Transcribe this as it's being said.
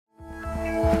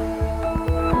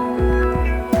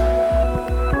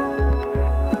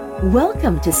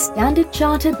Welcome to Standard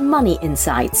Chartered Money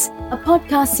Insights, a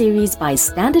podcast series by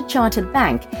Standard Chartered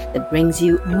Bank that brings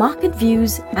you market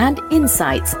views and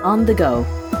insights on the go.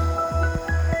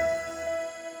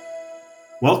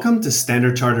 Welcome to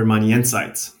Standard Chartered Money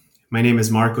Insights. My name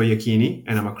is Marco Iachini,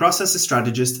 and I'm a cross-asset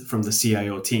strategist from the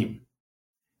CIO team.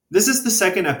 This is the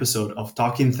second episode of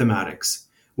Talking Thematics,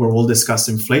 where we'll discuss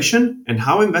inflation and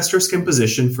how investors can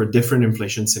position for different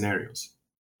inflation scenarios.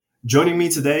 Joining me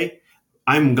today,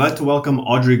 I'm glad to welcome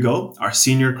Audrey Goh, our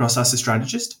senior cross-asset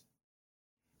strategist.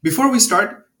 Before we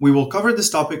start, we will cover this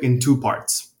topic in two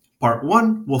parts. Part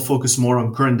one will focus more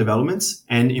on current developments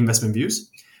and investment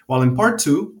views, while in part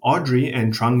two, Audrey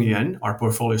and Trang Nguyen, our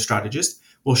portfolio strategist,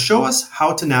 will show us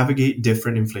how to navigate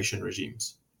different inflation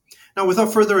regimes. Now,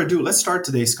 without further ado, let's start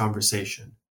today's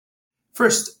conversation.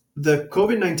 First, the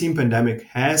COVID-19 pandemic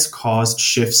has caused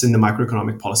shifts in the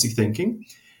macroeconomic policy thinking.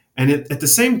 And at the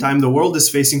same time, the world is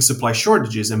facing supply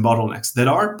shortages and bottlenecks that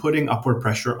are putting upward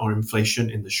pressure on inflation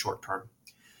in the short term.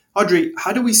 Audrey,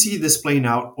 how do we see this playing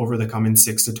out over the coming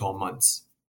 6 to 12 months?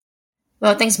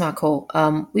 Well, thanks, Marco.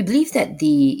 We believe that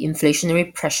the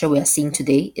inflationary pressure we are seeing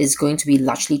today is going to be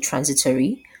largely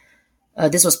transitory.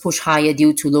 This was pushed higher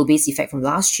due to low base effect from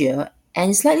last year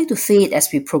and is likely to fade as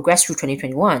we progress through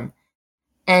 2021.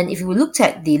 And if we looked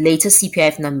at the latest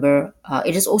CPIF number,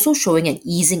 it is also showing an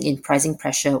easing in pricing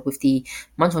pressure with the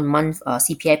month-on-month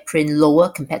CPI print lower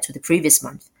compared to the previous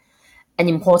month. And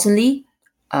importantly,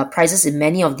 prices in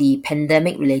many of the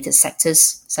pandemic-related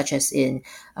sectors, such as in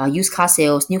used car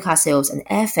sales, new car sales, and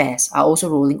airfares, are also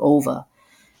rolling over.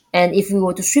 And if we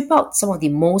were to strip out some of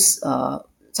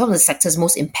the sectors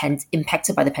most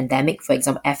impacted by the pandemic, for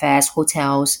example, airfares,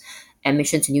 hotels,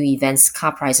 admission to new events,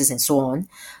 car prices, and so on,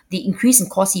 the increase in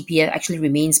core CPI actually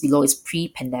remains below its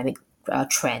pre-pandemic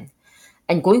trend.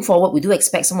 And going forward, we do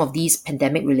expect some of these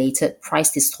pandemic-related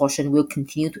price distortion will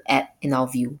continue to add in our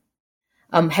view.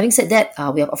 Having said that,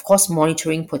 we are of course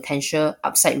monitoring potential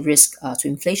upside risk to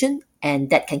inflation,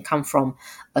 and that can come from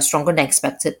a stronger than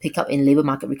expected pickup in labour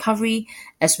market recovery,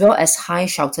 as well as high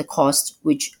shelter cost,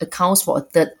 which accounts for a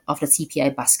third of the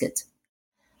CPI basket.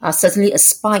 Certainly, a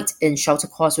spike in shelter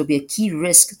costs will be a key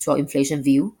risk to our inflation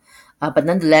view, but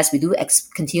nonetheless, we do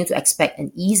continue to expect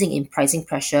an easing in pricing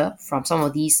pressure from some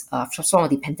of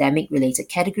the pandemic-related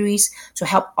categories to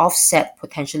help offset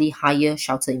potentially higher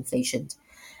shelter inflation.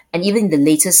 And even in the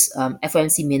latest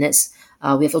FOMC minutes,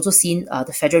 we have also seen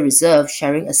the Federal Reserve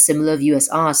sharing a similar view as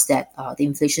ours that the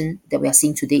inflation that we are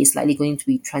seeing today is likely going to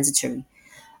be transitory.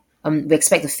 We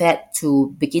expect the Fed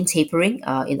to begin tapering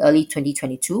in early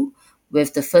 2022,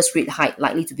 with the first rate hike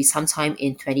likely to be sometime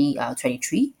in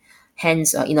 2023.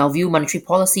 Hence, in our view, monetary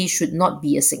policy should not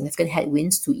be a significant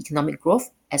headwind to economic growth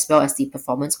as well as the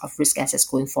performance of risk assets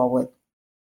going forward.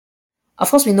 Of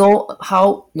course, we know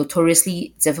how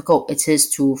notoriously difficult it is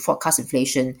to forecast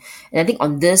inflation. And I think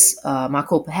on this,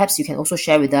 Marco, perhaps you can also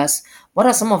share with us what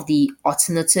are some of the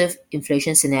alternative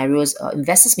inflation scenarios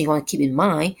investors may want to keep in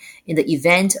mind in the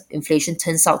event inflation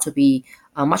turns out to be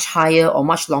much higher or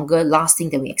much longer lasting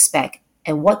than we expect,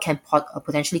 and what can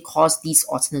potentially cause these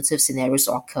alternative scenarios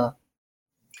to occur.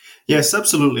 Yes,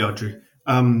 absolutely, Audrey.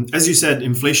 As you said,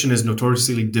 inflation is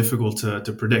notoriously difficult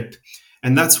to predict.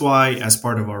 And that's why, as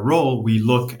part of our role, we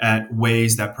look at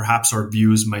ways that perhaps our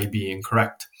views might be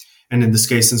incorrect. And in this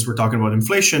case, since we're talking about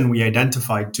inflation, we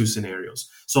identified two scenarios.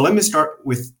 So let me start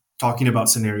with talking about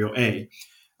scenario A.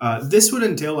 This would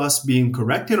entail us being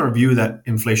correct in our view that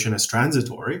inflation is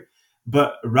transitory,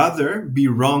 but rather be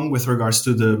wrong with regards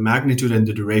to the magnitude and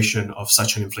the duration of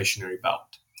such an inflationary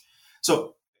bout.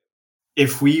 So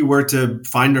if we were to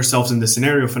find ourselves in this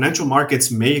scenario, financial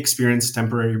markets may experience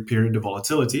temporary period of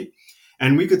volatility,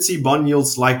 and we could see bond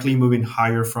yields likely moving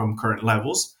higher from current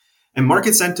levels, and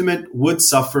market sentiment would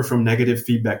suffer from negative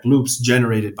feedback loops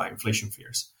generated by inflation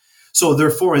fears. So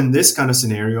therefore, in this kind of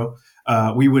scenario,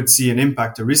 we would see an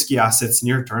impact to risky assets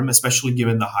near term, especially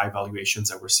given the high valuations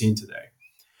that we're seeing today.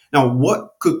 Now,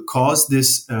 what could cause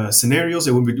these scenarios?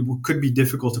 It could be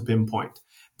difficult to pinpoint,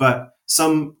 but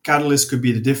some catalysts could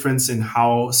be the difference in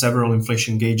how several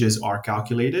inflation gauges are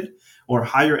calculated, or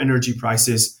higher energy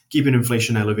prices keeping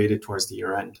inflation elevated towards the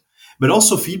year end. But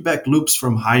also feedback loops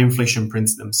from high inflation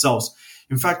prints themselves.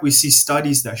 In fact, we see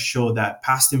studies that show that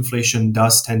past inflation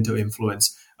does tend to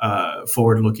influence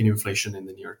forward-looking inflation in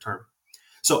the near term.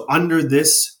 So under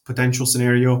this potential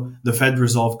scenario, the Fed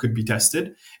resolve could be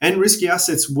tested, and risky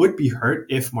assets would be hurt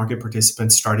if market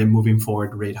participants started moving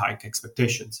forward rate hike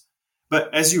expectations.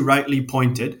 But as you rightly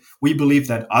pointed, we believe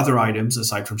that other items,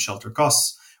 aside from shelter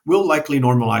costs, will likely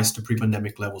normalize to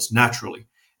pre-pandemic levels naturally.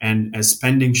 And as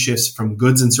spending shifts from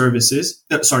goods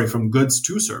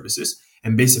to services,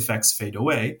 and base effects fade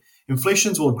away,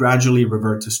 inflation will gradually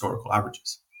revert to historical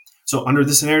averages. So under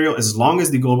this scenario, as long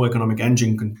as the global economic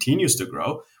engine continues to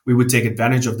grow, we would take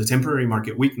advantage of the temporary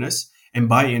market weakness and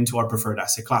buy into our preferred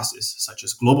asset classes, such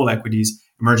as global equities,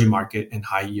 emerging market, and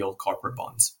high-yield corporate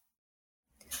bonds.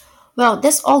 Well,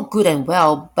 that's all good and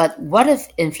well, but what if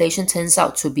inflation turns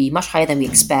out to be much higher than we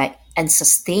expect and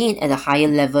sustain at a higher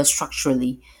level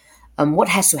structurally? What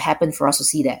has to happen for us to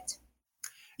see that?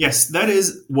 Yes, that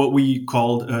is what we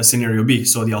called scenario B.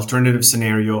 So the alternative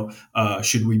scenario,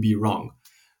 should we be wrong?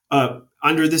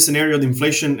 Under this scenario, the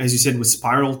inflation, as you said, would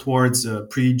spiral towards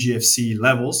pre-GFC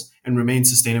levels and remain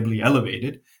sustainably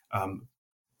elevated.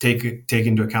 Take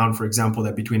into account, for example,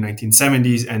 that between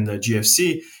 1970s and the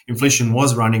GFC, inflation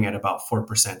was running at about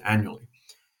 4% annually.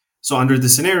 So under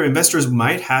this scenario, investors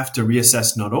might have to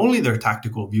reassess not only their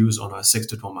tactical views on a 6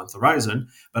 to 12 month horizon,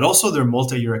 but also their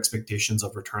multi-year expectations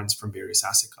of returns from various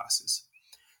asset classes.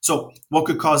 So what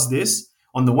could cause this?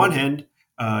 On the one hand,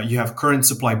 you have current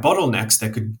supply bottlenecks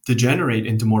that could degenerate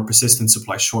into more persistent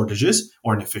supply shortages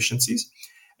or inefficiencies.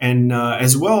 And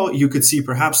as well, you could see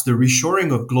perhaps the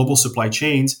reshoring of global supply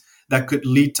chains that could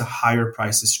lead to higher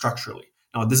prices structurally.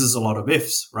 Now, this is a lot of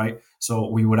ifs, right? So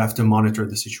we would have to monitor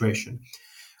the situation.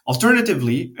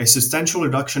 Alternatively, a substantial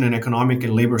reduction in economic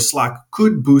and labor slack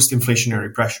could boost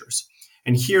inflationary pressures.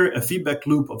 And here, a feedback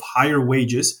loop of higher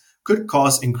wages could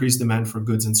cause increased demand for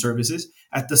goods and services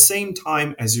at the same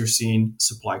time as you're seeing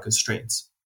supply constraints.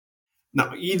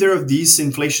 Now, either of these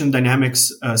inflation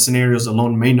dynamics scenarios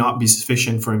alone may not be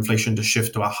sufficient for inflation to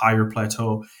shift to a higher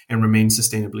plateau and remain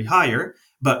sustainably higher.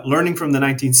 But learning from the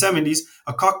 1970s,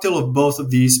 a cocktail of both of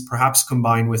these, perhaps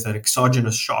combined with an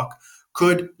exogenous shock,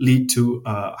 could lead to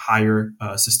higher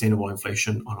sustainable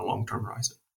inflation on a long-term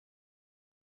horizon.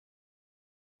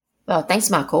 Well, thanks,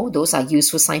 Marco. Those are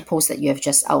useful signposts that you have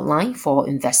just outlined for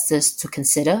investors to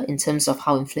consider in terms of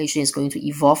how inflation is going to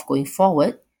evolve going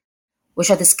forward. We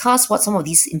shall discuss what some of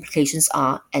these implications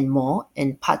are and more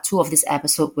in part 2 of this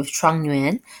episode with Trung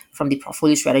Nguyen from the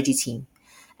Portfolio Strategy team,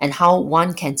 and how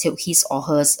one can tilt his or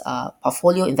her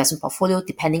investment portfolio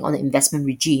depending on the investment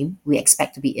regime we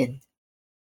expect to be in.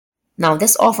 Now,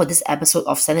 that's all for this episode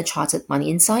of Standard Chartered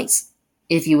Money Insights.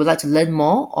 If you would like to learn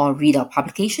more or read our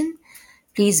publication,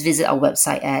 please visit our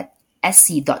website at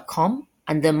sc.com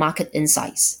under Market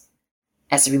Insights.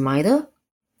 As a reminder,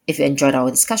 if you enjoyed our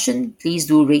discussion, please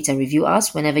do rate and review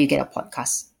us whenever you get a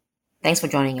podcast. Thanks for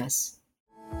joining us.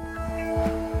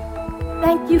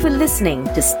 Thank you for listening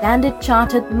to Standard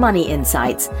Chartered Money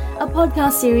Insights, a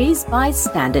podcast series by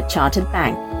Standard Chartered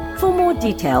Bank. For more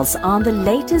details on the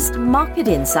latest market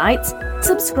insights,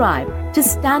 subscribe to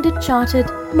Standard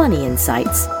Chartered Money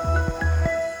Insights.